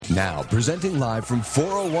Now, presenting live from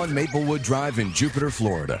 401 Maplewood Drive in Jupiter,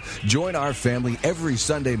 Florida. Join our family every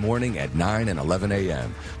Sunday morning at 9 and 11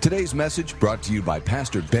 a.m. Today's message brought to you by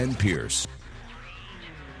Pastor Ben Pierce.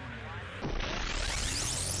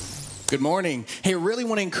 Good morning. Hey, I really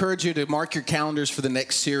want to encourage you to mark your calendars for the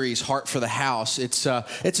next series, Heart for the House. It's a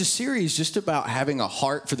series just about having a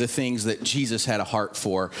heart for the things that Jesus had a heart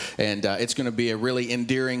for. And it's going to be a really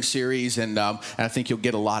endearing series, and I think you'll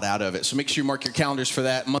get a lot out of it. So make sure you mark your calendars for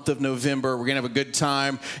that month of November. We're going to have a good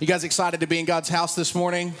time. You guys excited to be in God's house this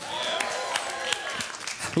morning?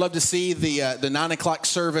 Love to see the 9 o'clock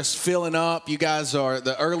service filling up. You guys are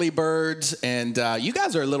the early birds, and you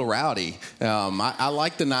guys are a little rowdy. I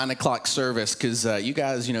like the 9 o'clock service because you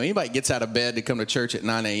guys, anybody gets out of bed to come to church at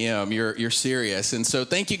 9 a.m., you're serious. And so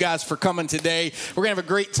thank you guys for coming today. We're going to have a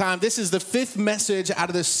great time. This is the 5th message out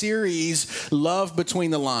of the series, Love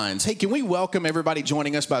Between the Lines. Hey, can we welcome everybody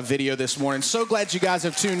joining us by video this morning? So glad you guys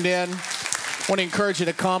have tuned in. I want to encourage you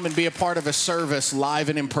to come and be a part of a service live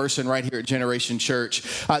and in person right here at Generation Church.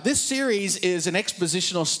 This series is an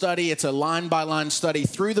expositional study. It's a line-by-line study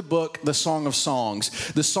through the book, The Song of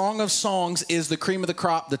Songs. The Song of Songs is the cream of the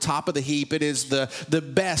crop, the top of the heap. It is the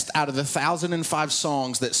best out of the 1,005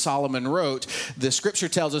 songs that Solomon wrote. The scripture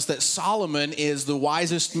tells us that Solomon is the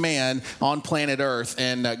wisest man on planet Earth,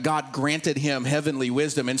 and God granted him heavenly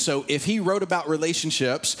wisdom. And so if he wrote about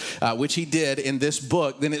relationships, which he did in this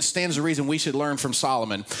book, then it stands to reason we should learn from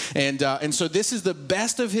Solomon. And so this is the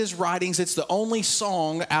best of his writings. It's the only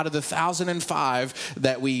song out of the 1,005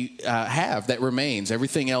 that we have that remains.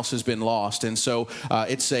 Everything else has been lost. And so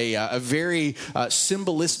it's a very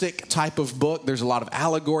symbolistic type of book. There's a lot of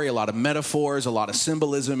allegory, a lot of metaphors, a lot of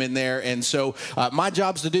symbolism in there. And so my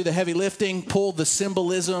job is to do the heavy lifting, pull the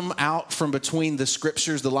symbolism out from between the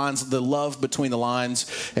scriptures, the lines, the love between the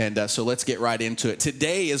lines. And so let's get right into it.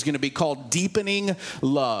 Today is going to be called Deepening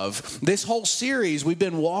Love. This whole series, we've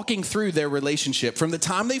been walking through their relationship from the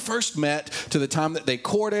time they first met to the time that they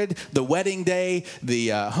courted, the wedding day, the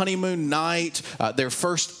honeymoon night, their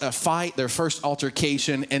first fight, their first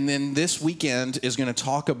altercation. And then this weekend is going to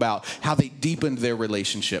talk about how they deepened their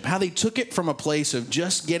relationship, how they took it from a place of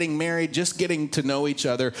just getting married, just getting to know each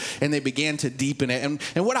other, and they began to deepen it.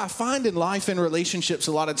 And what I find in life and relationships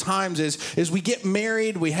a lot of times is we get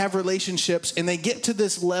married, we have relationships, and they get to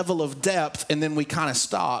this level of depth, and then we kind of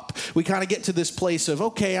stop. We kind of get to this place of,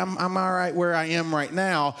 okay, I'm all right where I am right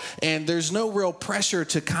now, and there's no real pressure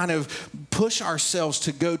to kind of push ourselves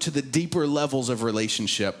to go to the deeper levels of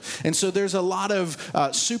relationship. And so there's a lot of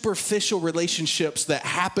superficial relationships that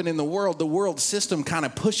happen in the world. The world system kind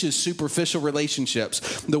of pushes superficial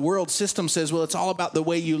relationships. The world system says, well, it's all about the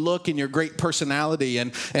way you look and your great personality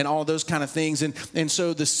and all those kind of things. And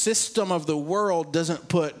so the system of the world doesn't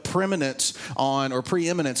put preeminence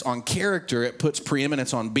on character. It puts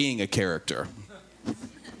preeminence on being a character.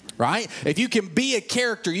 Right? If you can be a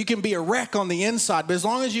character, you can be a wreck on the inside. But as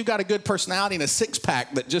long as you've got a good personality and a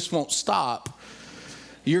six-pack that just won't stop,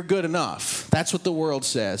 you're good enough. That's what the world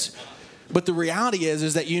says. But the reality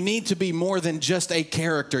is that you need to be more than just a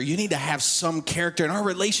character. You need to have some character, and our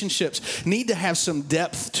relationships need to have some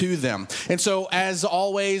depth to them. And so, as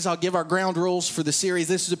always, I'll give our ground rules for the series.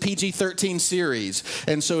 This is a PG-13 series.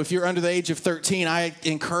 And so if you're under the age of 13, I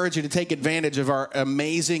encourage you to take advantage of our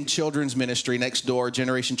amazing children's ministry next door,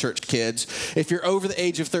 Generation Church Kids. If you're over the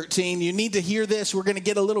age of 13, you need to hear this. We're going to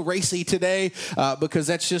get a little racy today because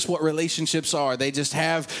that's just what relationships are. They just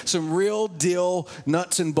have some real deal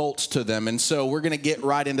nuts and bolts to them. And so we're going to get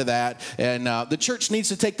right into that. And the church needs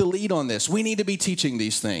to take the lead on this. We need to be teaching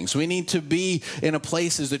these things. We need to be in a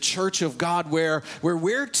place as the church of God where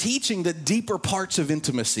we're teaching the deeper parts of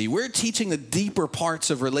intimacy. We're teaching the deeper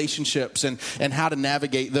parts of relationships and how to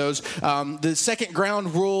navigate those. The second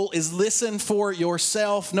ground rule is listen for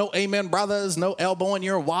yourself. No amen, brothers. No elbowing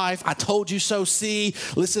your wife. I told you so, see.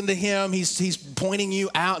 Listen to him. He's pointing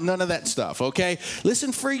you out. None of that stuff, okay?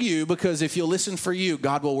 Listen for you, because if you'll listen for you,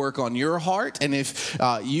 God will work on your heart, and if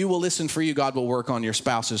you will listen for you, God will work on your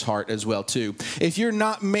spouse's heart as well too. If you're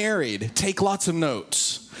not married, take lots of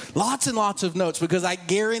notes. Lots and lots of notes, because I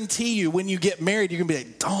guarantee you when you get married, you're going to be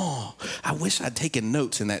like, oh, I wish I'd taken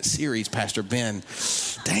notes in that series, Pastor Ben.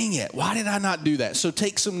 Dang it, why did I not do that? So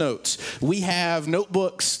take some notes. We have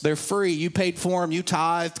notebooks. They're free. You paid for them. You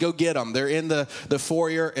tithed. Go get them. They're in the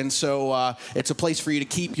foyer, and so it's a place for you to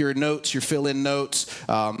keep your notes, your fill-in notes,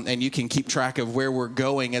 and you can keep track of where we're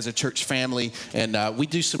going as a church family. And we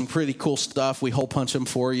do some pretty cool stuff. We hole punch them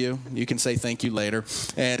for you. You can say thank you later.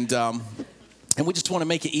 And we just want to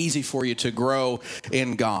make it easy for you to grow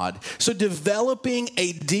in God. So developing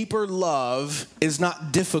a deeper love is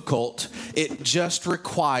not difficult. It just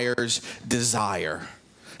requires desire.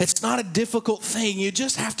 It's not a difficult thing. You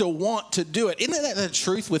just have to want to do it. Isn't that the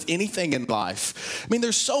truth with anything in life? I mean,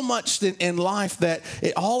 there's so much in life that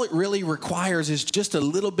all it really requires is just a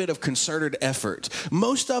little bit of concerted effort.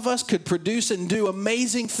 Most of us could produce and do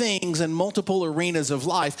amazing things in multiple arenas of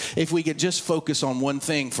life if we could just focus on one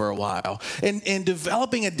thing for a while. And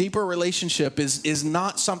developing a deeper relationship is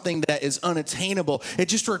not something that is unattainable. It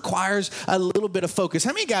just requires a little bit of focus.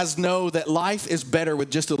 How many guys know that life is better with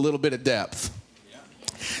just a little bit of depth?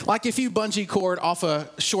 Like if you bungee cord off a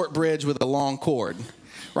short bridge with a long cord,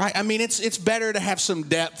 right? I mean, it's better to have some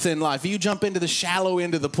depth in life. You jump into the shallow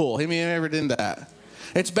end of the pool. Have you ever done that?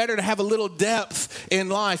 It's better to have a little depth in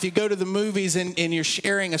life. You go to the movies and you're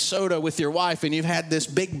sharing a soda with your wife and you've had this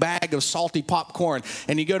big bag of salty popcorn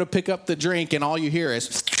and you go to pick up the drink and all you hear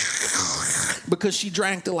is because she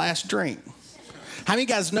drank the last drink. How many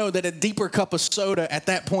guys know that a deeper cup of soda at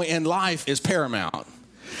that point in life is paramount?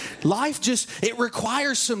 Life it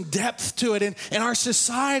requires some depth to it. And our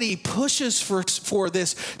society pushes for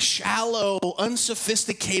this shallow,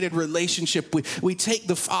 unsophisticated relationship. We take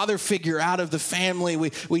the father figure out of the family.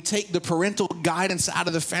 We take the parental guidance out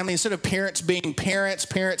of the family. Instead of parents being parents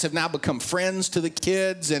have now become friends to the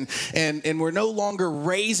kids. And we're no longer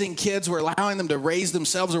raising kids. We're allowing them to raise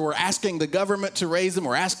themselves, or we're asking the government to raise them.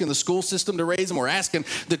 We're asking the school system to raise them. We're asking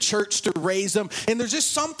the church to raise them. And there's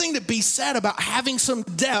just something to be said about having some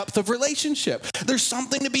depth of relationship. There's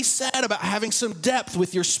something to be said about having some depth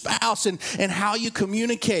with your spouse and how you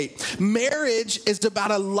communicate. Marriage is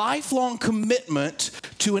about a lifelong commitment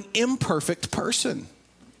to an imperfect person.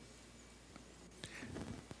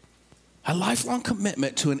 A lifelong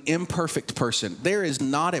commitment to an imperfect person. There is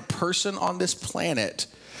not a person on this planet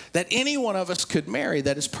that any one of us could marry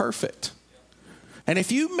that is perfect. And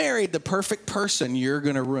if you married the perfect person, you're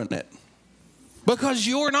going to ruin it. Because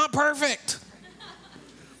you're not perfect.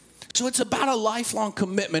 So it's about a lifelong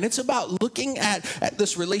commitment. It's about looking at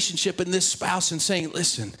this relationship and this spouse and saying,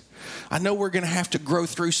 listen, I know we're going to have to grow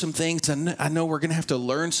through some things. I know we're going to have to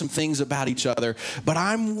learn some things about each other. But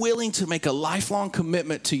I'm willing to make a lifelong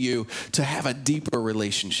commitment to you to have a deeper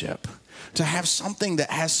relationship. To have something that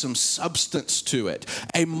has some substance to it,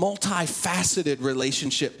 a multifaceted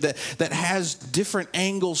relationship that has different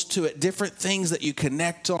angles to it, different things that you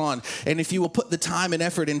connect on. And if you will put the time and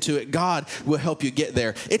effort into it, God will help you get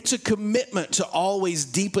there. It's a commitment to always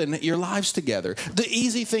deepen your lives together. The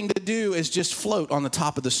easy thing to do is just float on the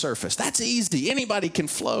top of the surface. That's easy. Anybody can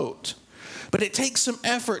float. But it takes some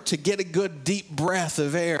effort to get a good deep breath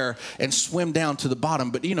of air and swim down to the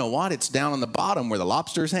bottom. But you know what? It's down on the bottom where the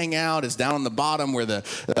lobsters hang out. It's down on the bottom where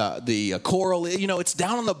the coral is. You know, it's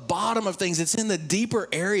down on the bottom of things. It's in the deeper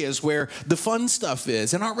areas where the fun stuff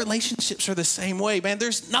is. And our relationships are the same way, man.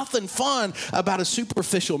 There's nothing fun about a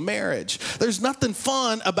superficial marriage. There's nothing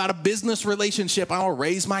fun about a business relationship. I'll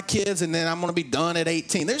raise my kids and then I'm going to be done at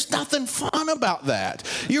 18. There's nothing fun about that.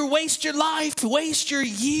 You waste your life, waste your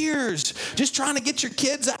years just trying to get your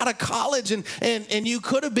kids out of college, and you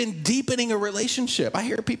could have been deepening a relationship. I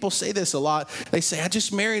hear people say this a lot. They say, I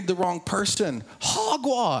just married the wrong person.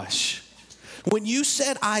 Hogwash. When you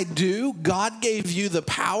said I do, God gave you the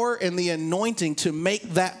power and the anointing to make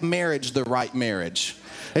that marriage the right marriage.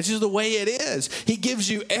 It's just the way it is. He gives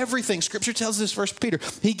you everything. Scripture tells us, 1 Peter,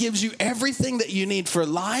 he gives you everything that you need for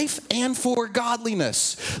life and for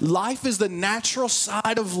godliness. Life is the natural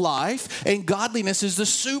side of life, and godliness is the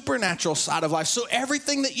supernatural side of life. So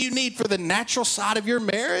everything that you need for the natural side of your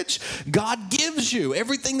marriage, God gives you.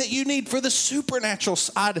 Everything that you need for the supernatural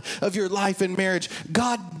side of your life and marriage,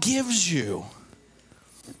 God gives you.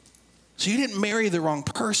 So you didn't marry the wrong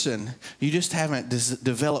person. You just haven't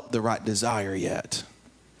developed the right desire yet.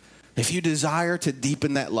 If you desire to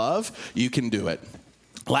deepen that love, you can do it.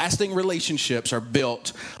 Lasting relationships are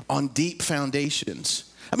built on deep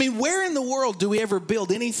foundations. I mean, where in the world do we ever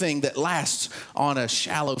build anything that lasts on a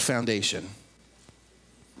shallow foundation?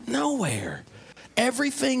 Nowhere.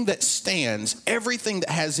 Everything that stands, everything that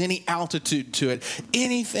has any altitude to it,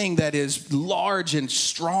 anything that is large and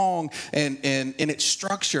strong and in its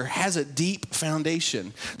structure has a deep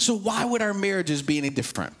foundation. So why would our marriages be any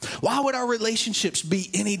different? Why would our relationships be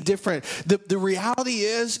any different? The reality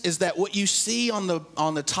is that what you see on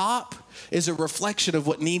the top is a reflection of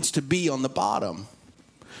what needs to be on the bottom.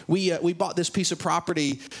 We bought this piece of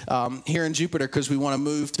property here in Jupiter because we want to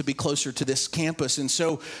move to be closer to this campus. And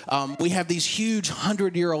so we have these huge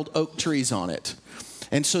 100-year-old oak trees on it.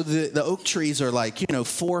 And so the oak trees are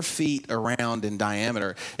 4 feet around in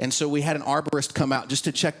diameter. And so we had an arborist come out just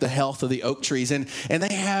to check the health of the oak trees. And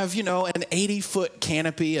they have, an 80-foot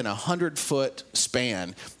canopy and a 100-foot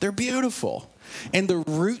span. They're beautiful. And the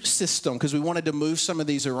root system, because we wanted to move some of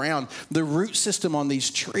these around, the root system on these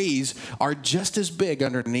trees are just as big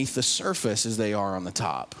underneath the surface as they are on the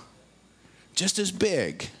top. Just as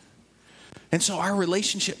big. And so our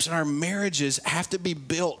relationships and our marriages have to be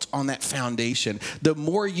built on that foundation. The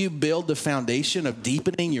more you build the foundation of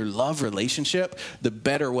deepening your love relationship, the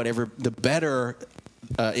better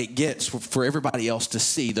it gets for everybody else to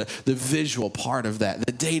see, the visual part of that,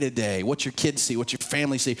 the day-to-day, what your kids see, what your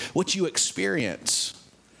family see, what you experience.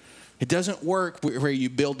 It doesn't work where you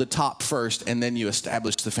build the top first and then you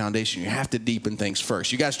establish the foundation. You have to deepen things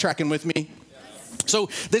first. You guys tracking with me? So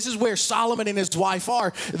this is where Solomon and his wife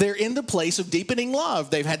are. They're in the place of deepening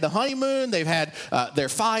love. They've had the honeymoon. They've had their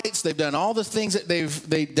fights. They've done all the things that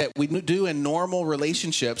that we do in normal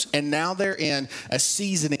relationships. And now they're in a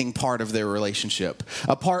seasoning part of their relationship,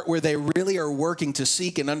 a part where they really are working to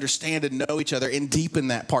seek and understand and know each other and deepen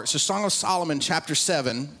that part. So Song of Solomon, chapter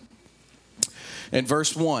 7, and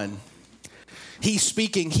verse 1. He's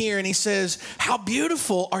speaking here and he says, "How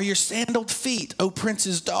beautiful are your sandaled feet, O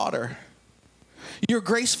prince's daughter. Your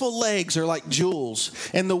graceful legs are like jewels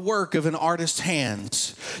and the work of an artist's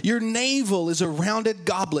hands. Your navel is a rounded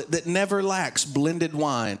goblet that never lacks blended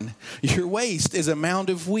wine. Your waist is a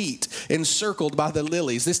mound of wheat encircled by the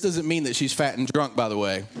lilies." This doesn't mean that she's fat and drunk, by the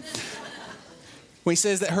way. When he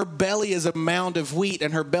says that her belly is a mound of wheat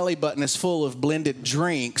and her belly button is full of blended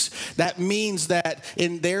drinks, that means that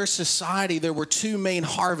in their society there were two main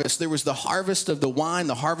harvests. There was the harvest of the wine,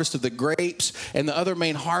 the harvest of the grapes, and the other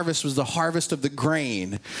main harvest was the harvest of the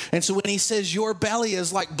grain. And so when he says your belly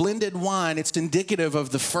is like blended wine, it's indicative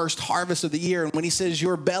of the first harvest of the year. And when he says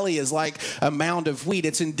your belly is like a mound of wheat,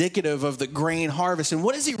 it's indicative of the grain harvest. And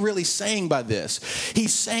what is he really saying by this?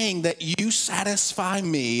 He's saying that you satisfy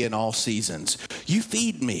me in all seasons. You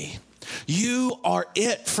feed me. You are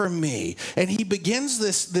it for me. And he begins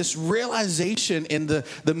this realization in the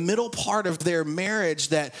middle part of their marriage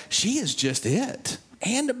that she is just it.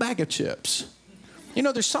 And a bag of chips. You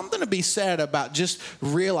know, there's something to be said about just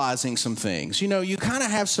realizing some things. You know, you kind of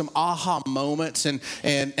have some aha moments, and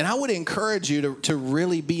I would encourage you to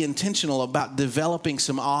really be intentional about developing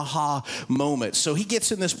some aha moments. So he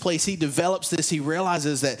gets in this place, he develops this, he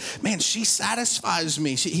realizes that, man, she satisfies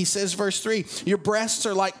me. He says, verse 3, your breasts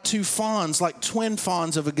are like two fawns, like twin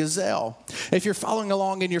fawns of a gazelle. If you're following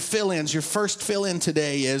along in your fill-ins, your first fill-in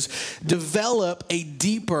today is develop a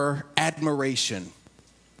deeper admiration.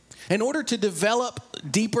 In order to develop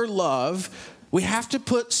deeper love, we have to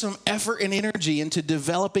put some effort and energy into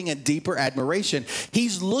developing a deeper admiration.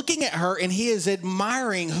 He's looking at her and he is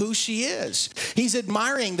admiring who she is. He's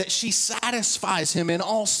admiring that she satisfies him in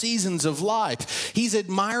all seasons of life. He's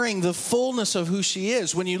admiring the fullness of who she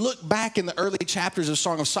is. When you look back in the early chapters of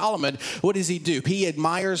Song of Solomon, what does he do? He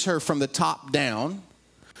admires her from the top down.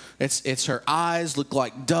 It's her eyes look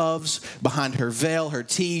like doves behind her veil. Her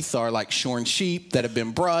teeth are like shorn sheep that have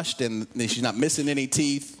been brushed, and she's not missing any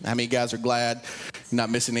teeth. How many guys are glad you're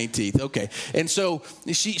not missing any teeth? Okay. And so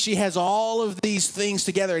she has all of these things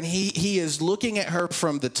together, and he is looking at her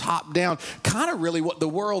from the top down, kind of really what the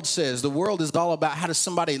world says. The world is all about how does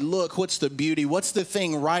somebody look? What's the beauty? What's the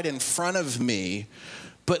thing right in front of me?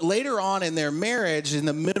 But later on in their marriage, in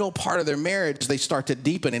the middle part of their marriage, they start to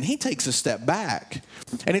deepen, and he takes a step back.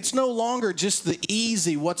 And it's no longer just the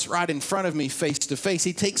easy, what's right in front of me, face to face.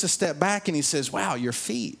 He takes a step back and he says, wow, your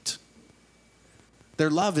feet. Their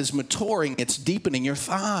love is maturing, it's deepening. Your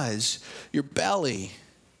thighs, your belly.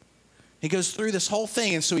 He goes through this whole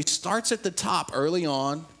thing, and so he starts at the top early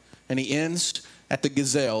on, and he ends at the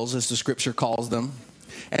gazelles, as the scripture calls them.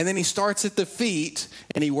 And then he starts at the feet,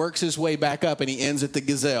 and he works his way back up, and he ends at the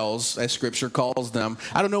gazelles, as Scripture calls them.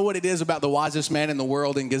 I don't know what it is about the wisest man in the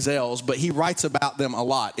world and gazelles, but he writes about them a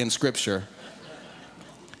lot in Scripture.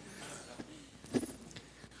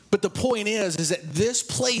 But the point is that this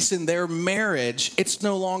place in their marriage, it's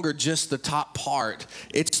no longer just the top part.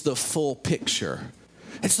 It's the full picture.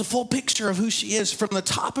 It's the full picture of who she is from the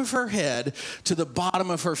top of her head to the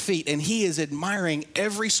bottom of her feet. And he is admiring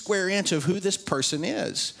every square inch of who this person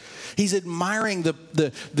is. He's admiring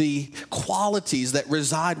the qualities that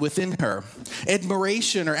reside within her.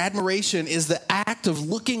 Admiration is the act of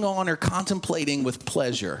looking on or contemplating with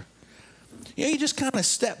pleasure. You know, you just kind of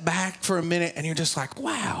step back for a minute and you're just like,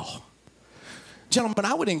 wow. Gentlemen,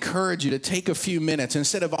 I would encourage you to take a few minutes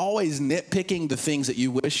instead of always nitpicking the things that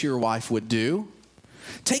you wish your wife would do.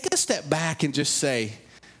 Take a step back and just say,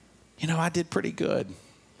 you know, I did pretty good.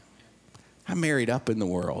 I married up in the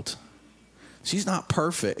world. She's not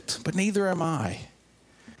perfect, but neither am I.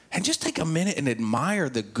 And just take a minute and admire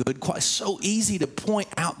the good qualities. It's so easy to point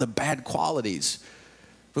out the bad qualities.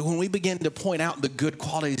 But when we begin to point out the good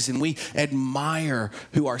qualities and we admire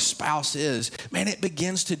who our spouse is, man, it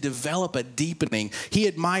begins to develop a deepening. He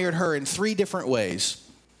admired her in 3 different ways.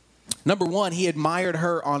 Number 1, he admired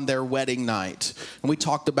her on their wedding night. And we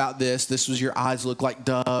talked about this. This was your eyes look like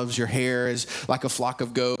doves, your hair is like a flock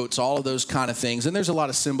of goats, all of those kind of things. And there's a lot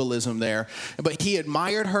of symbolism there. But he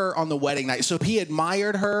admired her on the wedding night. So he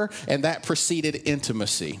admired her, and that preceded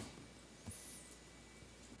intimacy.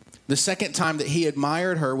 The second time that he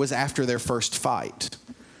admired her was after their first fight.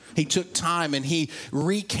 He took time and he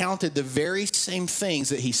recounted the very same things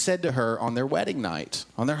that he said to her on their wedding night,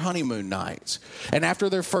 on their honeymoon night. And after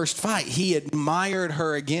their first fight, he admired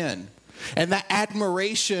her again. And that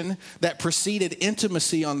admiration that preceded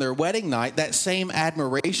intimacy on their wedding night, that same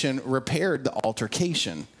admiration repaired the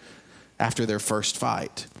altercation after their first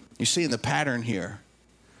fight. You see in the pattern here.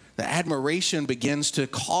 The admiration begins to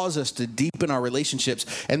cause us to deepen our relationships.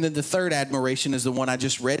 And then the third admiration is the one I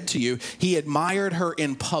just read to you. He admired her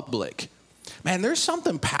in public. Man, there's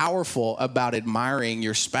something powerful about admiring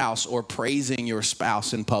your spouse or praising your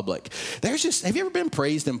spouse in public. Have you ever been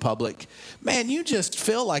praised in public? Man, you just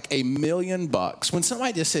feel like $1,000,000 when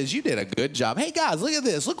somebody just says, you did a good job. Hey guys, look at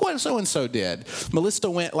this. Look what so-and-so did.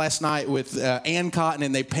 Melissa went last night with Ann Cotton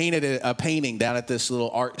and they painted a painting down at this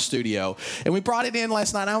little art studio. And we brought it in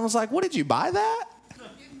last night. And I was like, what, did you buy that?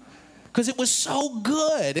 Because it was so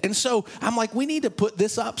good. And so I'm like, we need to put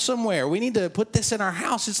this up somewhere. We need to put this in our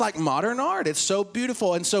house. It's like modern art. It's so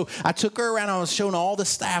beautiful. And so I took her around. I was showing all the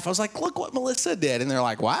staff. I was like, look what Melissa did. And they're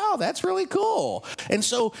like, wow, that's really cool. And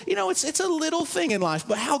so, it's a little thing in life.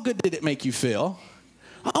 But how good did it make you feel?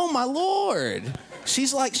 Oh, my Lord.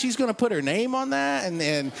 She's like, she's going to put her name on that.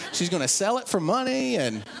 And she's going to sell it for money.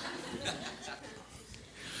 And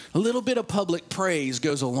a little bit of public praise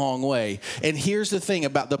goes a long way. And here's the thing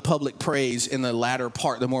about the public praise in the latter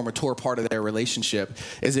part, the more mature part of their relationship,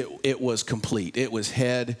 is it was complete. It was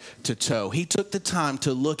head to toe. He took the time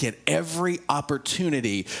to look at every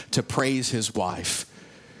opportunity to praise his wife.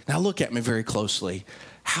 Now look at me very closely.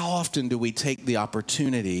 How often do we take the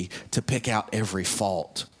opportunity to pick out every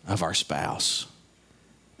fault of our spouse?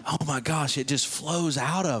 Oh my gosh, it just flows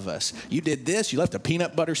out of us. You did this, you left a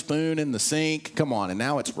peanut butter spoon in the sink. Come on, and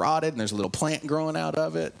now it's rotted and there's a little plant growing out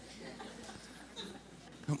of it.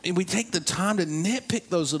 And we take the time to nitpick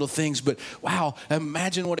those little things, but wow,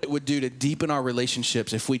 imagine what it would do to deepen our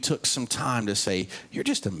relationships if we took some time to say, you're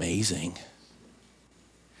just amazing.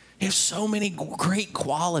 You have so many great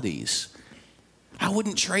qualities. I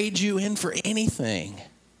wouldn't trade you in for anything.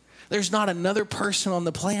 There's not another person on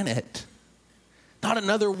the planet, not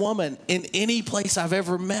another woman in any place I've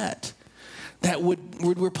ever met that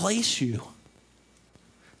would replace you.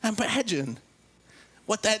 Imagine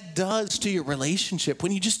what that does to your relationship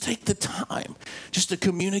when you just take the time just to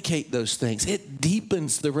communicate those things. It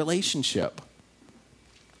deepens the relationship.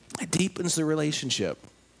 It deepens the relationship.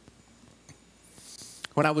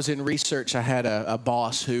 When I was in research, I had a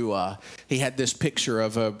boss who he had this picture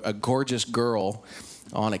of a gorgeous girl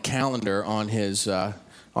on a calendar on his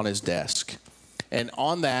desk. And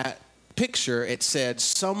on that picture, it said,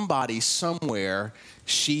 somebody somewhere,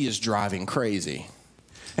 she is driving crazy.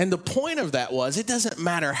 And the point of that was, it doesn't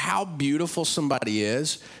matter how beautiful somebody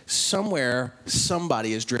is, somewhere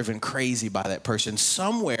somebody is driven crazy by that person.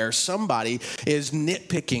 Somewhere somebody is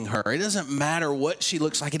nitpicking her. It doesn't matter what she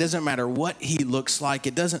looks like. It doesn't matter what he looks like.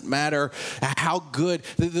 It doesn't matter how good.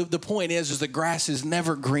 The point is the grass is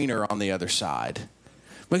never greener on the other side.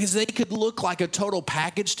 Because they could look like a total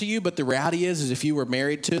package to you, but the reality is if you were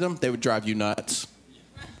married to them, they would drive you nuts.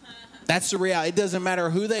 That's the reality. It doesn't matter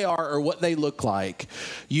who they are or what they look like.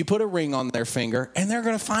 You put a ring on their finger, and they're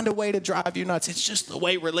going to find a way to drive you nuts. It's just the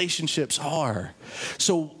way relationships are.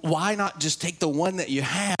 So why not just take the one that you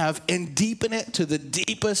have and deepen it to the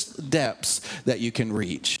deepest depths that you can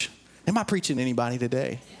reach? Am I preaching to anybody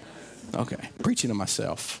today? Okay, preaching to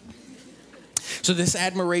myself. So this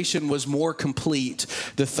admiration was more complete.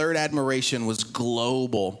 The third admiration was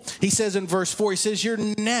global. He says in verse 4, he says, your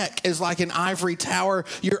neck is like an ivory tower.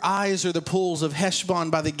 Your eyes are the pools of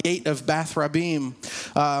Heshbon by the gate of Bath Rabbim.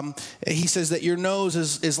 He says that your nose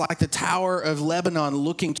is like the tower of Lebanon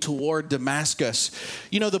looking toward Damascus.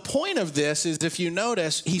 The point of this is, if you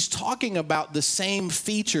notice, he's talking about the same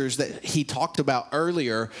features that he talked about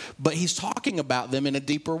earlier, but he's talking about them in a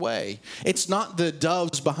deeper way. It's not the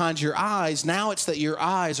doves behind your eyes. Now it's that your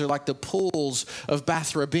eyes are like the pools of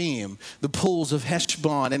Bath Rabbim, the pools of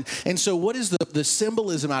Heshbon. And so what is the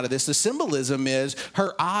symbolism out of this? The symbolism is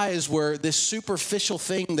her eyes were this superficial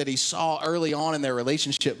thing that he saw early on in their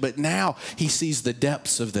relationship, but now he sees the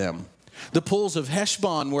depths of them. The pools of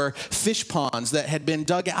Heshbon were fish ponds that had been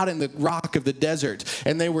dug out in the rock of the desert,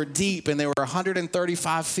 and they were deep, and they were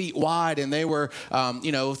 135 feet wide, and they were,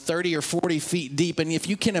 30 or 40 feet deep. And if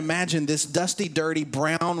you can imagine this dusty, dirty,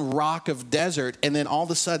 brown rock of desert, and then all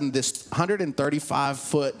of a sudden this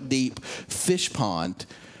 135-foot deep fish pond,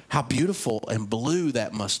 how beautiful and blue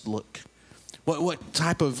that must look. What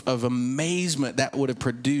type of amazement that would have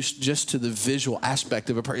produced just to the visual aspect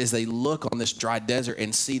of a person as they look on this dry desert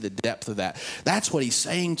and see the depth of that. That's what he's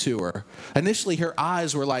saying to her. Initially, her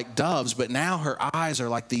eyes were like doves, but now her eyes are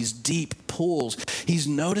like these deep pools. He's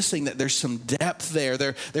noticing that there's some depth there.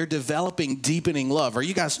 They're developing deepening love. Are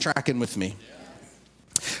you guys tracking with me?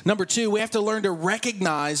 Number 2, we have to learn to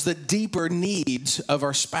recognize the deeper needs of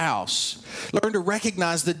our spouse. Learn to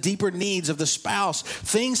recognize the deeper needs of the spouse.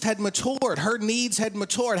 Things had matured. Her needs had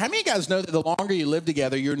matured. How many of you guys know that the longer you live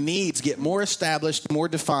together, your needs get more established, more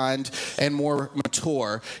defined, and more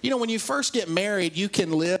mature? You know, when you first get married, you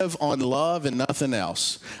can live on love and nothing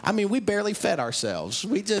else. I mean, we barely fed ourselves.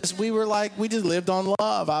 We just lived on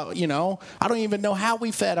love. I don't even know how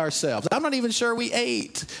we fed ourselves. I'm not even sure we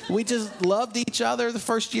ate. We just loved each other.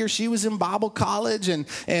 The first year she was in Bible college, and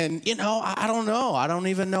I don't know. I don't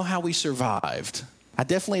even know how we survived. I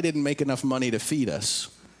definitely didn't make enough money to feed us.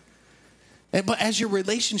 But as your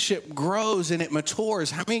relationship grows and it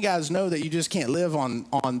matures, how many of you guys know that you just can't live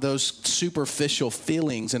on those superficial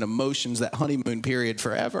feelings and emotions, that honeymoon period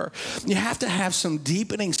forever? You have to have some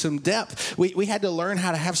deepening, some depth. We had to learn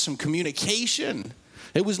how to have some communication.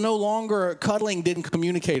 It was no longer cuddling didn't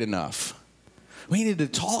communicate enough. We needed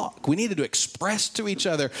to talk. We needed to express to each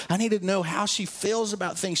other. I needed to know how she feels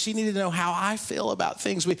about things. She needed to know how I feel about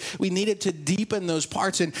things. We needed to deepen those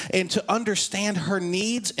parts and to understand her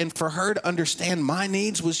needs, and for her to understand my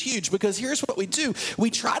needs was huge, because here's what we do. We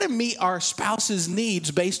try to meet our spouse's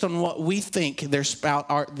needs based on what we think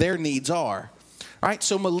their needs are. All right,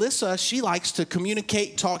 so Melissa, she likes to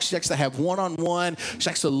communicate, talk. She likes to have one-on-one. She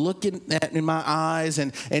likes to look in my eyes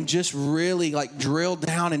and just really like drill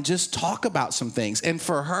down and just talk about some things. And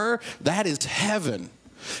for her, that is heaven.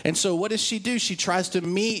 And so what does she do? She tries to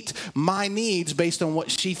meet my needs based on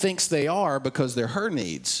what she thinks they are, because they're her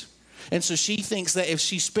needs. And so she thinks that if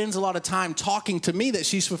she spends a lot of time talking to me, that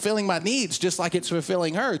she's fulfilling my needs just like it's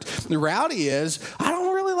fulfilling hers. The reality is, I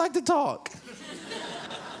don't really like to talk.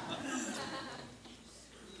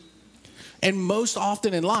 And most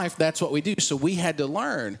often in life, that's what we do. So we had to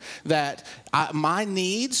learn that my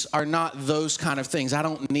needs are not those kind of things. I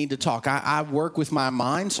don't need to talk. I work with my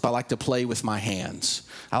mind, so I like to play with my hands.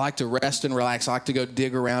 I like to rest and relax. I like to go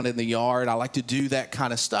dig around in the yard. I like to do that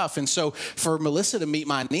kind of stuff. And so for Melissa to meet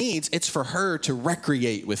my needs, it's for her to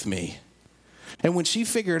recreate with me. And when she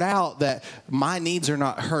figured out that my needs are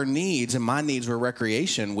not her needs and my needs were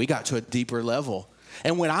recreation, we got to a deeper level.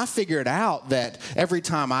 And when I figured out that every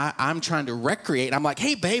time I'm trying to recreate, I'm like,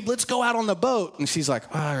 hey, babe, let's go out on the boat. And she's like,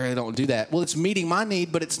 oh, I really don't do that. Well, it's meeting my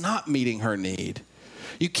need, but it's not meeting her need.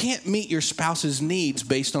 You can't meet your spouse's needs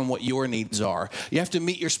based on what your needs are. You have to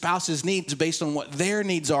meet your spouse's needs based on what their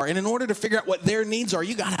needs are. And in order to figure out what their needs are,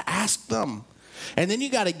 you got to ask them. And then you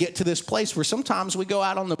got to get to this place where sometimes we go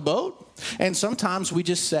out on the boat and sometimes we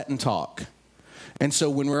just sit and talk. And so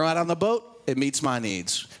when we're out on the boat, it meets my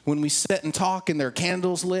needs. When we sit and talk and there are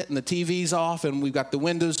candles lit and the TV's off and we've got the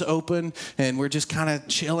windows open and we're just kind of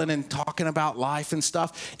chilling and talking about life and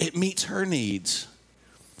stuff, it meets her needs.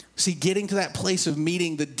 See, getting to that place of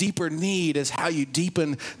meeting the deeper need is how you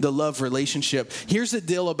deepen the love relationship. Here's the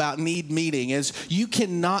deal about need meeting is you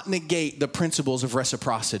cannot negate the principles of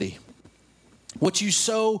reciprocity. What you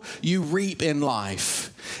sow, you reap in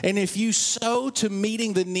life. And if you sow to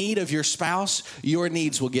meeting the need of your spouse, your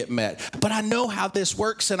needs will get met. But I know how this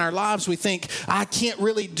works in our lives. We think, I can't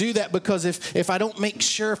really do that because if I don't make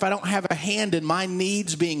sure, if I don't have a hand in my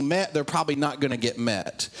needs being met, they're probably not going to get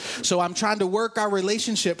met. So I'm trying to work our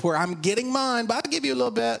relationship where I'm getting mine, but I'll give you a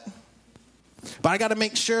little bit. But I got to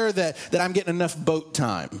make sure that I'm getting enough boat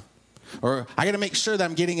time. Or I got to make sure that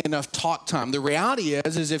I'm getting enough talk time. The reality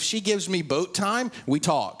is if she gives me boat time, we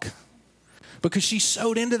talk. Because she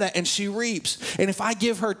sowed into that and she reaps. And if I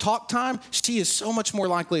give her talk time, she is so much more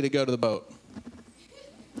likely to go to the boat.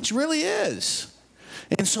 She really is.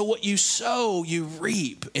 And so what you sow, you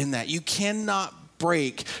reap in that. You cannot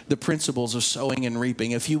break the principles of sowing and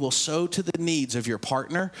reaping. If you will sow to the needs of your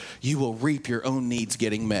partner, you will reap your own needs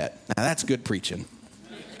getting met. Now that's good preaching.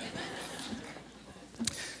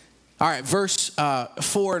 All right, verse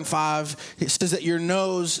 4 and 5, it says that your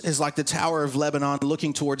nose is like the tower of Lebanon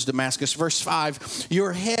looking towards Damascus. Verse 5,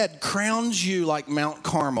 your head crowns you like Mount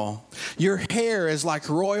Carmel. Your hair is like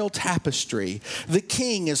royal tapestry. The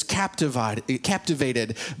king is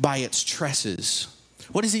captivated by its tresses.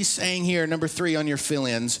 What is he saying here? Number 3 on your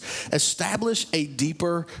fill-ins, establish a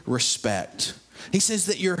deeper respect. He says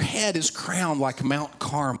that your head is crowned like Mount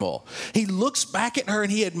Carmel. He looks back at her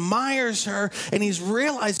and he admires her and he's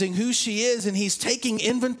realizing who she is, and he's taking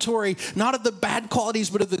inventory, not of the bad qualities,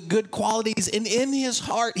 but of the good qualities. And in his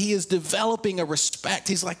heart, he is developing a respect.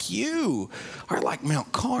 He's like, you are like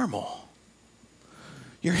Mount Carmel.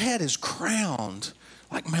 Your head is crowned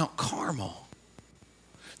like Mount Carmel.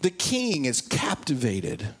 The king is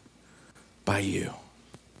captivated by you.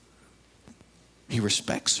 He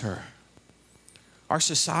respects her. Our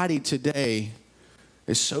society today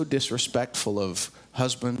is so disrespectful of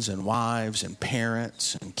husbands and wives and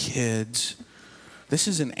parents and kids. This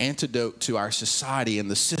is an antidote to our society and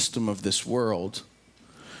the system of this world.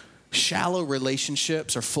 Shallow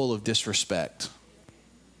relationships are full of disrespect.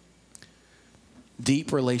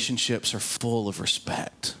 Deep relationships are full of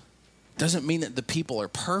respect. Doesn't mean that the people are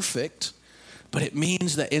perfect, but it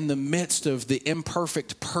means that in the midst of the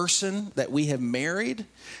imperfect person that we have married,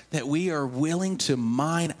 that we are willing to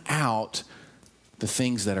mine out the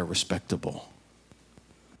things that are respectable.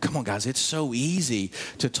 Come on, guys, it's so easy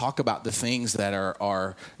to talk about the things that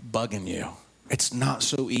are bugging you. It's not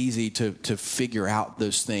so easy to figure out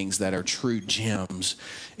those things that are true gems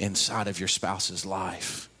inside of your spouse's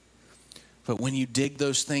life. But when you dig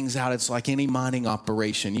those things out, it's like any mining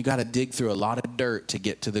operation. You got to dig through a lot of dirt to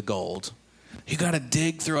get to the gold. You got to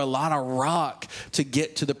dig through a lot of rock to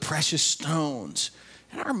get to the precious stones.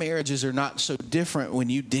 And our marriages are not so different. When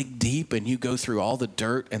you dig deep and you go through all the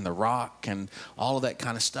dirt and the rock and all of that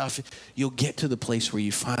kind of stuff, you'll get to the place where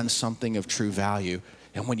you find something of true value.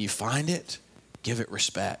 And when you find it, give it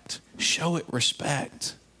respect. Show it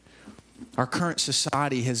respect. Our current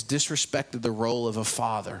society has disrespected the role of a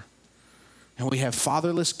father. And we have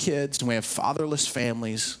fatherless kids and we have fatherless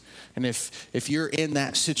families. And if you're in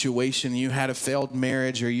that situation, you had a failed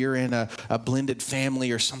marriage, or you're in a blended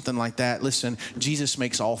family or something like that, listen, Jesus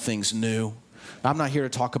makes all things new. I'm not here to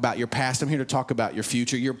talk about your past. I'm here to talk about your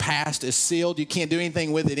future. Your past is sealed. You can't do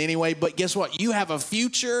anything with it anyway. But guess what? You have a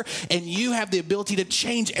future, and you have the ability to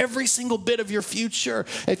change every single bit of your future.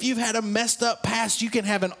 If you've had a messed up past, you can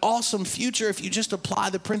have an awesome future if you just apply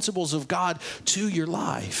the principles of God to your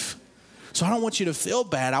life. So I don't want you to feel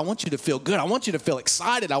bad. I want you to feel good. I want you to feel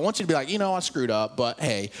excited. I want you to be like, I screwed up, but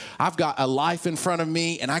hey, I've got a life in front of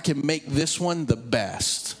me and I can make this one the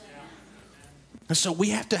best. And so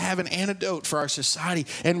we have to have an antidote for our society,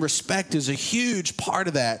 and respect is a huge part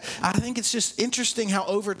of that. I think it's just interesting how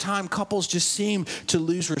over time couples just seem to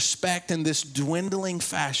lose respect in this dwindling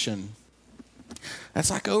fashion. That's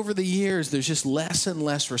like over the years, there's just less and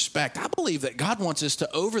less respect. I believe that God wants us to,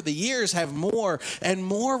 over the years, have more and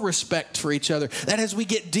more respect for each other. That as we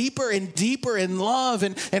get deeper and deeper in love,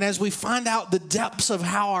 and as we find out the depths of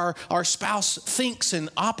how our spouse thinks and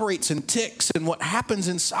operates and ticks and what happens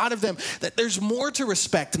inside of them, that there's more to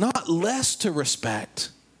respect, not less to respect.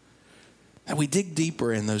 And we dig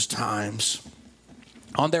deeper in those times.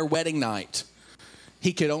 On their wedding night,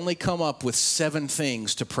 he could only come up with 7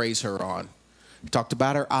 things to praise her on. He talked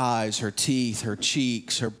about her eyes, her teeth, her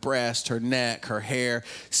cheeks, her breast, her neck, her hair,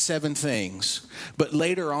 7 things. But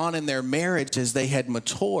later on in their marriage, as they had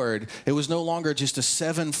matured, it was no longer just a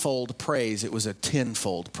 7-fold praise, it was a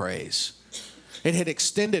 10-fold praise. It had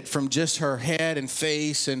extended from just her head and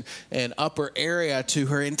face and upper area to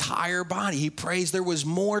her entire body. He praised there was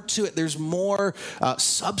more to it. There's more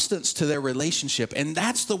substance to their relationship. And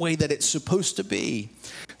that's the way that it's supposed to be.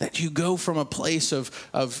 That you go from a place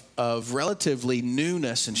of relatively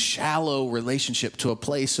newness and shallow relationship to a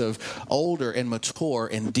place of older and mature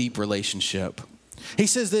and deep relationship. He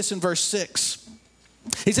says this in verse 6.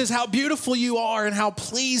 He says, how beautiful you are and how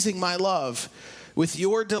pleasing, my love, with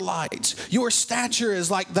your delights. Your stature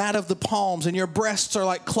is like that of the palms, and your breasts are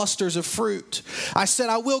like clusters of fruit. I said,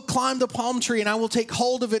 I will climb the palm tree, and I will take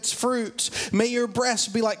hold of its fruit. May your breasts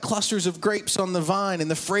be like clusters of grapes on the vine,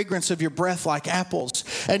 and the fragrance of your breath like apples,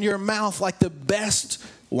 and your mouth like the best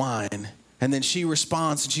wine. And then she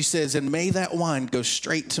responds and she says, and may that wine go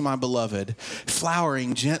straight to my beloved,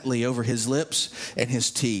 flowering gently over his lips and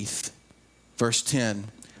his teeth. Verse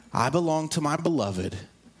 10, I belong to my beloved,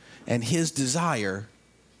 and his desire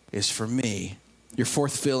is for me. Your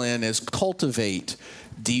fourth fill-in is cultivate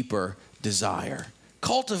deeper desire.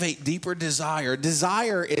 Cultivate deeper desire.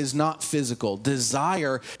 Desire is not physical.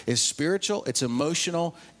 Desire is spiritual, it's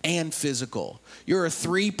emotional, and physical. You're a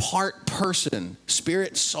 3-part person,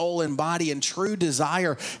 spirit, soul, and body, and true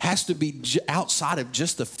desire has to be outside of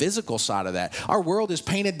just the physical side of that. Our world has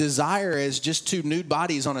painted desire as just 2 nude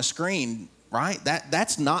bodies on a screen. Right?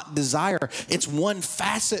 That's not desire. It's one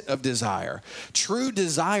facet of desire. True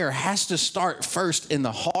desire has to start first in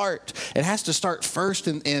the heart. It has to start first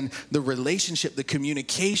in the relationship, the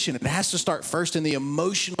communication. It has to start first in the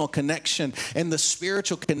emotional connection and the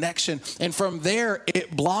spiritual connection. And from there,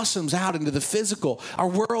 it blossoms out into the physical. Our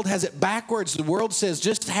world has it backwards. The world says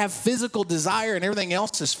just have physical desire and everything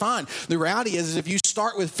else is fine. The reality is if you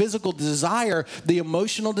start with physical desire, the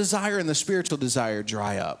emotional desire and the spiritual desire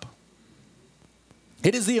dry up.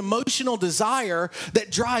 It is the emotional desire that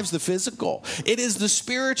drives the physical. It is the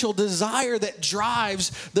spiritual desire that drives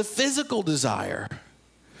the physical desire.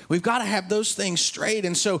 We've got to have those things straight.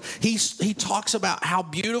 And so he talks about how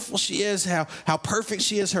beautiful she is, how perfect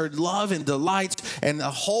she is, her love and delights. And the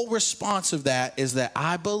whole response of that is that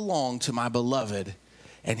I belong to my beloved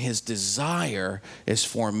and his desire is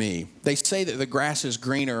for me. They say that the grass is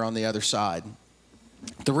greener on the other side.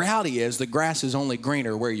 The reality is the grass is only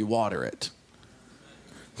greener where you water it.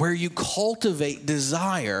 Where you cultivate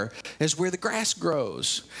desire is where the grass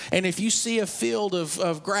grows. And if you see a field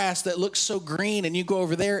of grass that looks so green and you go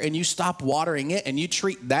over there and you stop watering it and you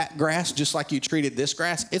treat that grass just like you treated this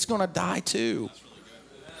grass, it's going to die too.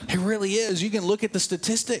 It really is. You can look at the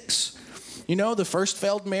statistics. You know, the first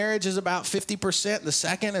failed marriage is about 50%. The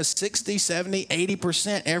second is 60, 70,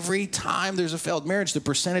 80%. Every time there's a failed marriage, the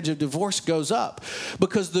percentage of divorce goes up.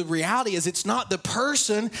 Because the reality is it's not the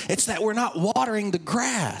person, it's that we're not watering the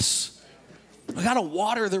grass. We got to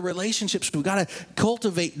water the relationships. We got to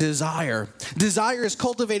cultivate desire. Desire is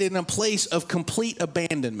cultivated in a place of complete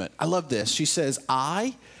abandonment. I love this. She says,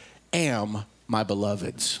 I am my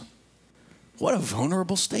beloved's. What a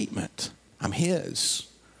vulnerable statement. I'm his.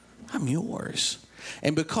 I'm yours.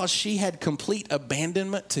 And because she had complete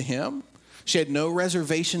abandonment to him, she had no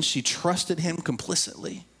reservations, she trusted him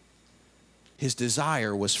complicitly, his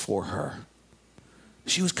desire was for her.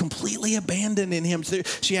 She was completely abandoned in him.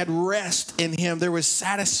 She had rest in him. There was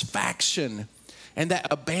satisfaction. And that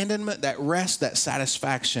abandonment, that rest, that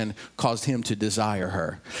satisfaction caused him to desire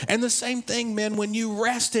her. And the same thing, men, when you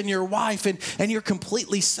rest in your wife and you're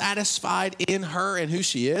completely satisfied in her and who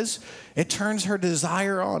she is, it turns her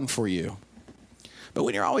desire on for you. But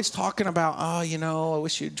when you're always talking about, oh, you know, I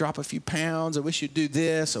wish you'd drop a few pounds. I wish you'd do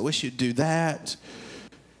this. I wish you'd do that.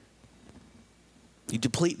 You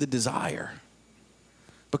deplete the desire.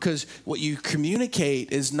 Because what you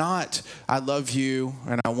communicate is not, I love you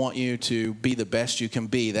and I want you to be the best you can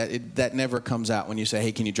be. That never comes out when you say,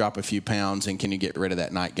 hey, can you drop a few pounds and can you get rid of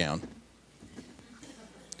that nightgown?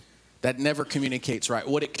 That never communicates right.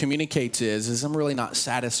 What it communicates is I'm really not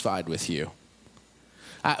satisfied with you.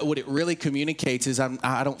 What it really communicates is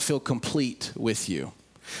I don't feel complete with you.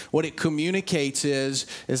 What it communicates is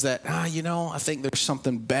that, I think there's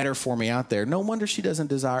something better for me out there. No wonder she doesn't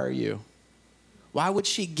desire you. Why would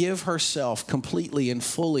she give herself completely and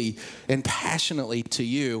fully and passionately to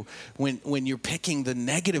you when you're picking the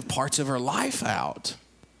negative parts of her life out?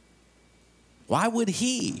 Why would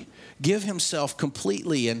he give himself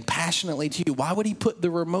completely and passionately to you? Why would he put the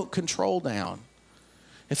remote control down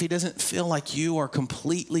if he doesn't feel like you are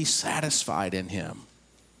completely satisfied in him?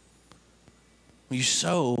 You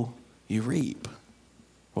sow, you reap.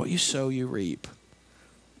 What you sow, you reap.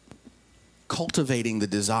 Cultivating the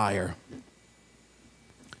desire.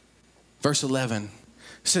 Verse 11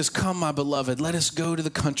 says, come, my beloved, let us go to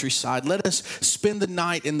the countryside. Let us spend the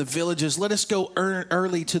night in the villages. Let us go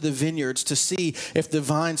early to the vineyards to see if the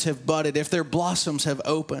vines have budded, if their blossoms have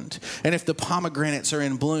opened, and if the pomegranates are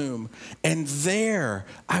in bloom. And there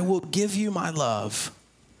I will give you my love.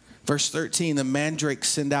 Verse 13, the mandrakes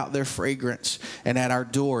send out their fragrance, and at our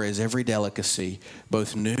door is every delicacy,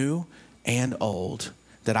 both new and old,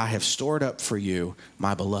 that I have stored up for you,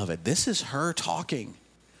 my beloved. This is her talking.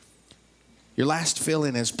 Your last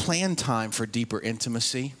fill-in is plan time for deeper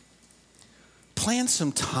intimacy. Plan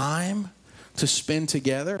some time to spend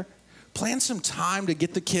together. Plan some time to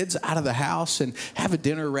get the kids out of the house and have a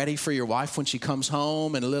dinner ready for your wife when she comes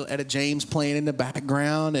home, and a little Etta James playing in the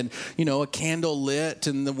background, and a candle lit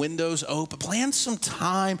and the windows open. Plan some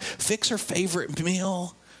time. Fix her favorite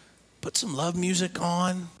meal. Put some love music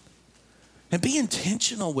on. And be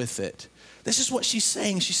intentional with it. This is what she's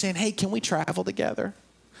saying. She's saying, hey, can we travel together?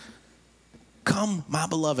 Come, my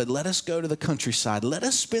beloved, let us go to the countryside. Let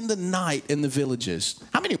us spend the night in the villages.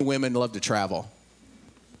 How many women love to travel? All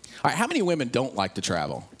right, how many women don't like to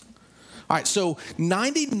travel? All All right, so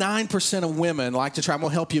 99% of women like to travel. I'm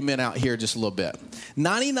going to help you men out here just a little bit.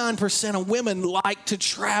 99% of women like to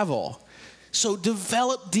travel. So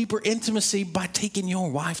develop deeper intimacy by taking your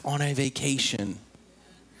wife on a vacation.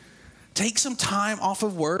 Take some time off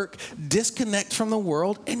of work, disconnect from the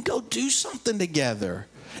world, and go do something together.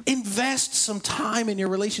 Invest some time in your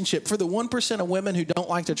relationship. For the 1% of women who don't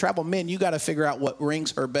like to travel, men, you got to figure out what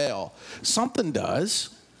rings her bell. Something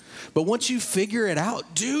does. But once you figure it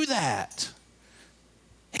out, do that.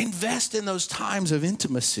 Invest in those times of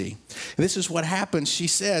intimacy. This is what happens. She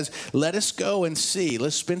says, let us go and see.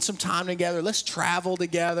 Let's spend some time together. Let's travel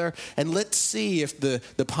together. And let's see if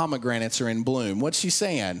the pomegranates are in bloom. What's she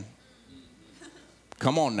saying?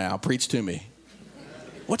 Come on now, preach to me.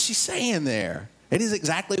 What's she saying there? It is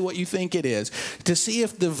exactly what you think it is. To see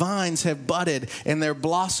if the vines have budded and their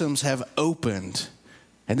blossoms have opened.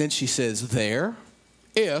 And then she says, there,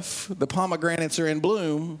 if the pomegranates are in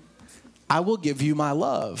bloom, I will give you my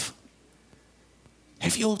love.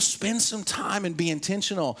 If you'll spend some time and be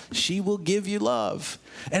intentional, she will give you love.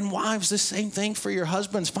 And wives, the same thing for your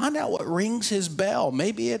husbands. Find out what rings his bell.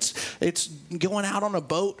 Maybe it's going out on a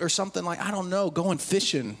boat or something like, I don't know, going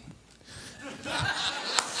fishing.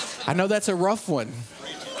 I know that's a rough one.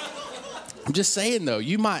 I'm just saying, though,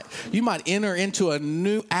 you might enter into a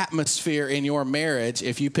new atmosphere in your marriage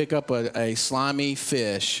if you pick up a slimy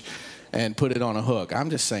fish and put it on a hook. I'm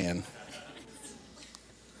just saying.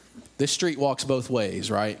 This street walks both ways,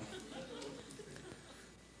 right?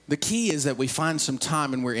 The key is that we find some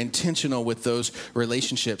time and we're intentional with those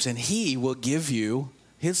relationships, and he will give you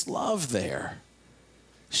his love there.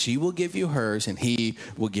 She will give you hers, and he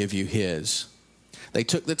will give you his. They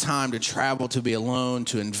took the time to travel, to be alone,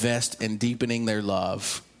 to invest in deepening their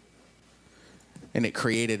love. And it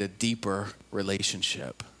created a deeper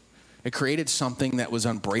relationship. It created something that was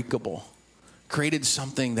unbreakable. Created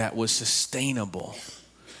something that was sustainable.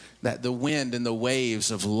 That the wind and the waves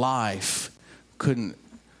of life couldn't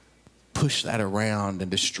push that around and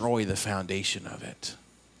destroy the foundation of it.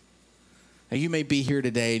 Now, you may be here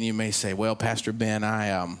today and you may say, well, Pastor Ben,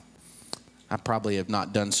 I probably have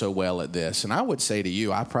not done so well at this. And I would say to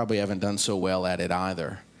you, I probably haven't done so well at it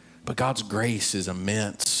either. But God's grace is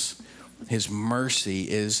immense. His mercy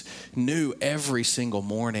is new every single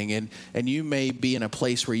morning. And you may be in a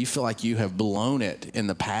place where you feel like you have blown it in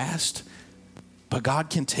the past. But God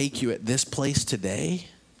can take you at this place today,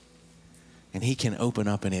 and he can open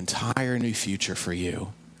up an entire new future for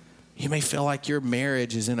you. You may feel like your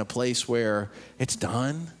marriage is in a place where it's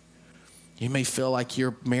done. You may feel like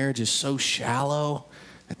your marriage is so shallow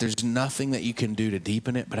that there's nothing that you can do to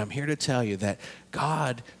deepen it. But I'm here to tell you that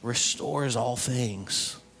God restores all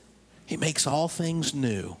things. He makes all things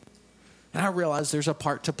new. And I realize there's a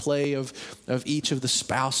part to play of each of the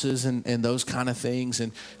spouses and those kind of things.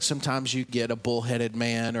 And sometimes you get a bullheaded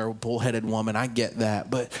man or a bullheaded woman. I get that.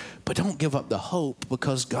 But don't give up the hope,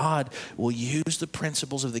 because God will use the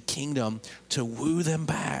principles of the kingdom to woo them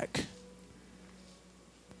back.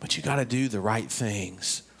 But you got to do the right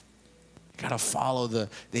things. You got to follow the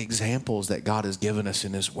examples that God has given us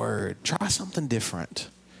in his word. Try something different.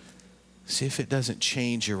 See if it doesn't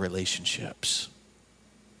change your relationships.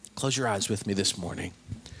 Close your eyes with me this morning.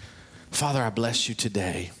 Father, I bless you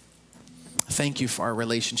today. Thank you for our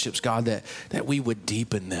relationships, God, that we would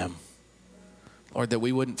deepen them. Lord, that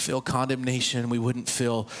we wouldn't feel condemnation. We wouldn't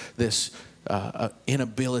feel this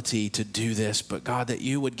inability to do this. But God, that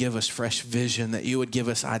you would give us fresh vision, that you would give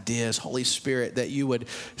us ideas. Holy Spirit, that you would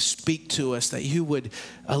speak to us, that you would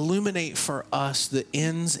illuminate for us the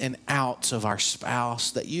ins and outs of our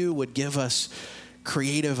spouse, that you would give us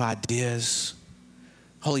creative ideas.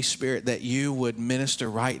 Holy Spirit, that you would minister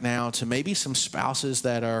right now to maybe some spouses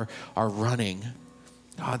that are running.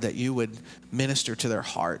 God, that you would minister to their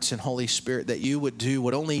hearts. And Holy Spirit, that you would do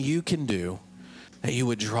what only you can do, that you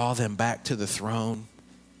would draw them back to the throne.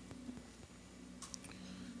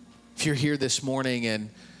 If you're here this morning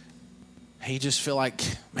and you just feel like,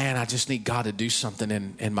 man, I just need God to do something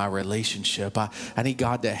in my relationship. I need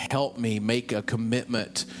God to help me make a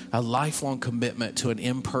commitment, a lifelong commitment to an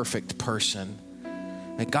imperfect person.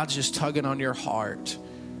 And God's just tugging on your heart.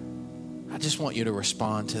 I just want you to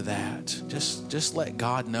respond to that. Just let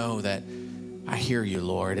God know that I hear you,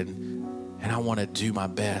 Lord, and I want to do my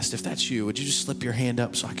best. If that's you, would you just slip your hand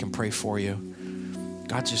up so I can pray for you?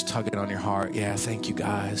 God's just tugging on your heart. Yeah, thank you,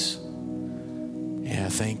 guys. Yeah,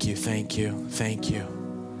 thank you.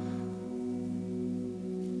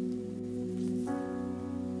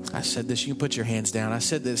 I said this, you can put your hands down. I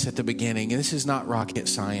said this at the beginning, and this is not rocket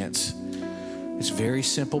science. It's very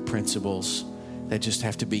simple principles that just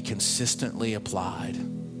have to be consistently applied.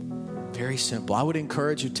 Very simple. I would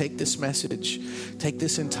encourage you, take this message, take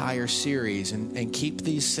this entire series and keep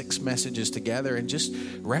these 6 messages together and just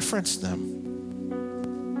reference them.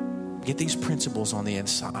 Get these principles on the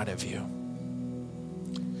inside of you.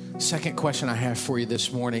 Second question I have for you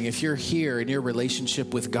this morning. If you're here and your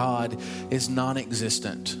relationship with God is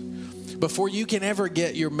non-existent, before you can ever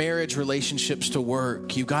get your marriage relationships to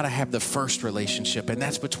work, you got to have the first relationship, and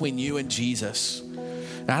that's between you and Jesus.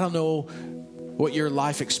 And I don't know what your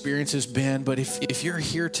life experience has been, but if you're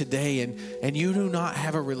here today and you do not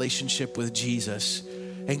have a relationship with Jesus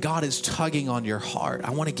and God is tugging on your heart,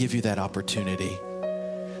 I want to give you that opportunity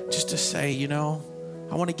just to say,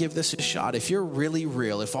 I want to give this a shot. If you're really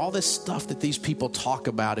real, if all this stuff that these people talk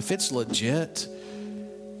about, if it's legit,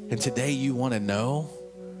 and today you want to know,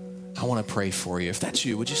 I want to pray for you. If that's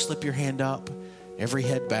you, would you slip your hand up? Every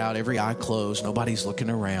head bowed, every eye closed, nobody's looking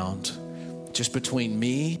around. Just between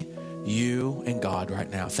me, you, and God right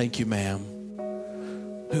now. Thank you, ma'am.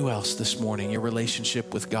 Who else this morning? Your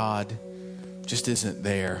relationship with God just isn't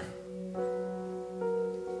there.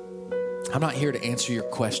 I'm not here to answer your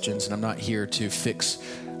questions, and I'm not here to fix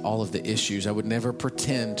all of the issues. I would never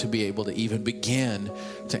pretend to be able to even begin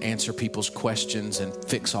to answer people's questions and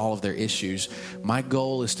fix all of their issues. My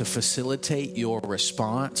goal is to facilitate your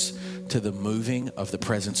response to the moving of the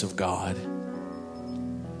presence of God,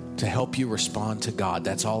 to help you respond to God.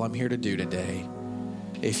 That's all I'm here to do today.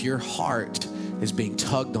 If your heart is being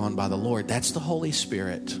tugged on by the Lord, that's the Holy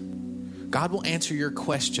Spirit. God will answer your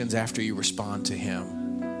questions after you respond to Him.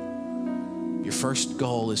 Your first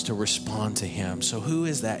goal is to respond to Him. So who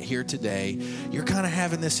is that here today? You're kind of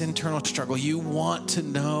having this internal struggle. You want to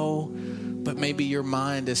know, but maybe your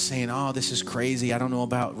mind is saying, oh, this is crazy. I don't know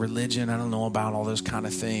about religion. I don't know about all those kind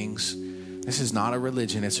of things. This is not a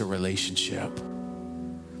religion. It's a relationship.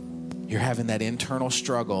 You're having that internal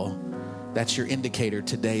struggle. That's your indicator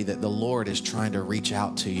today that the Lord is trying to reach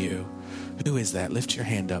out to you. Who is that? Lift your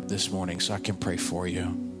hand up this morning so I can pray for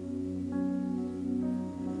you.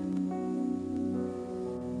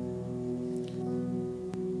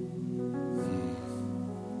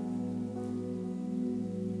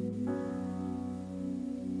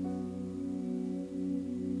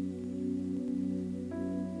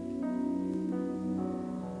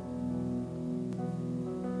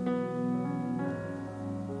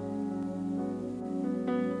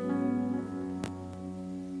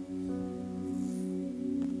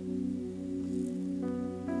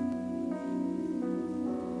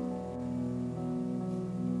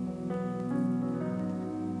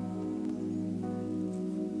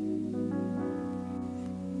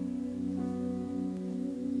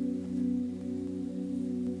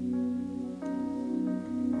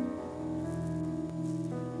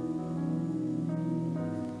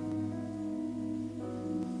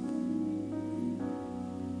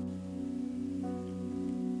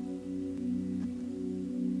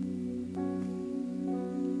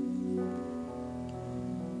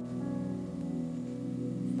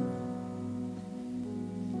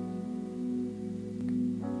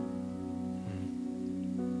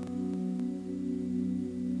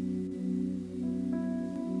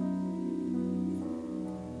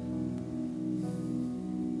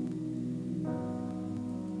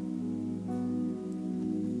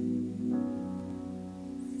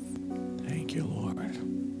 Thank you, Lord.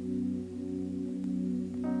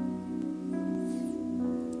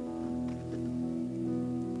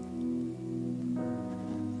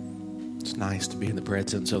 It's nice to be in the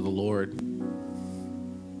presence of the Lord.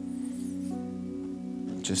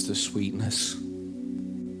 Just the sweetness.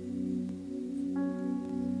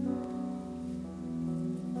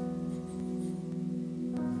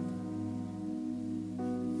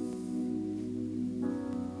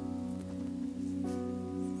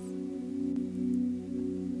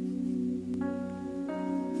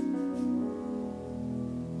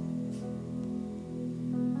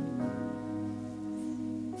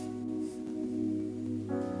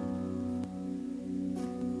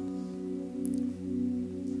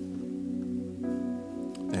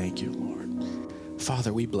 Thank you, Lord.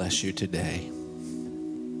 Father, we bless you today.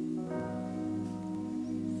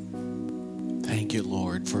 Thank you,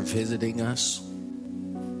 Lord, for visiting us,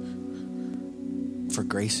 for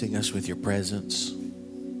gracing us with your presence,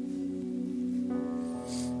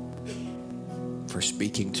 for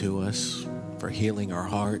speaking to us, for healing our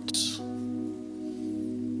hearts.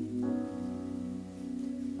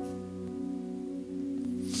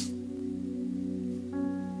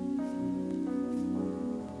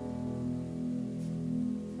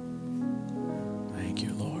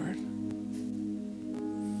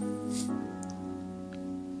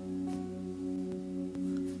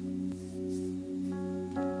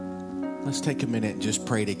 Let's take a minute and just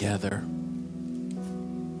pray together.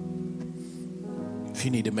 If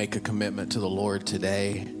you need to make a commitment to the Lord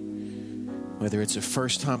today, whether it's a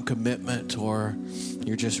first-time commitment or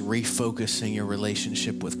you're just refocusing your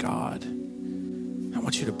relationship with God, I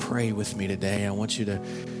want you to pray with me today. I want you to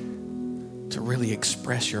really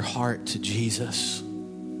express your heart to Jesus.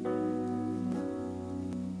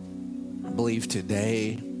 I believe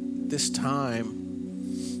today, this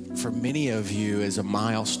time, for many of you is a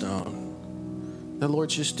milestone. The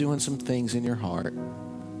Lord's just doing some things in your heart.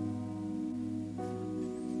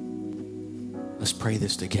 Let's pray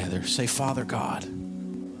this together. Say, Father God,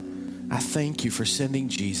 I thank you for sending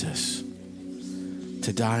Jesus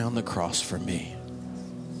to die on the cross for me,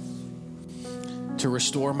 to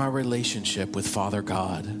restore my relationship with Father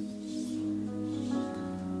God.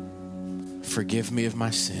 Forgive me of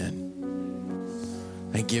my sin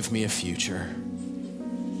and give me a future.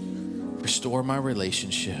 Restore my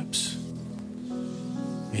relationships.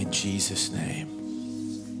 In Jesus' name,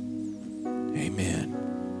 amen.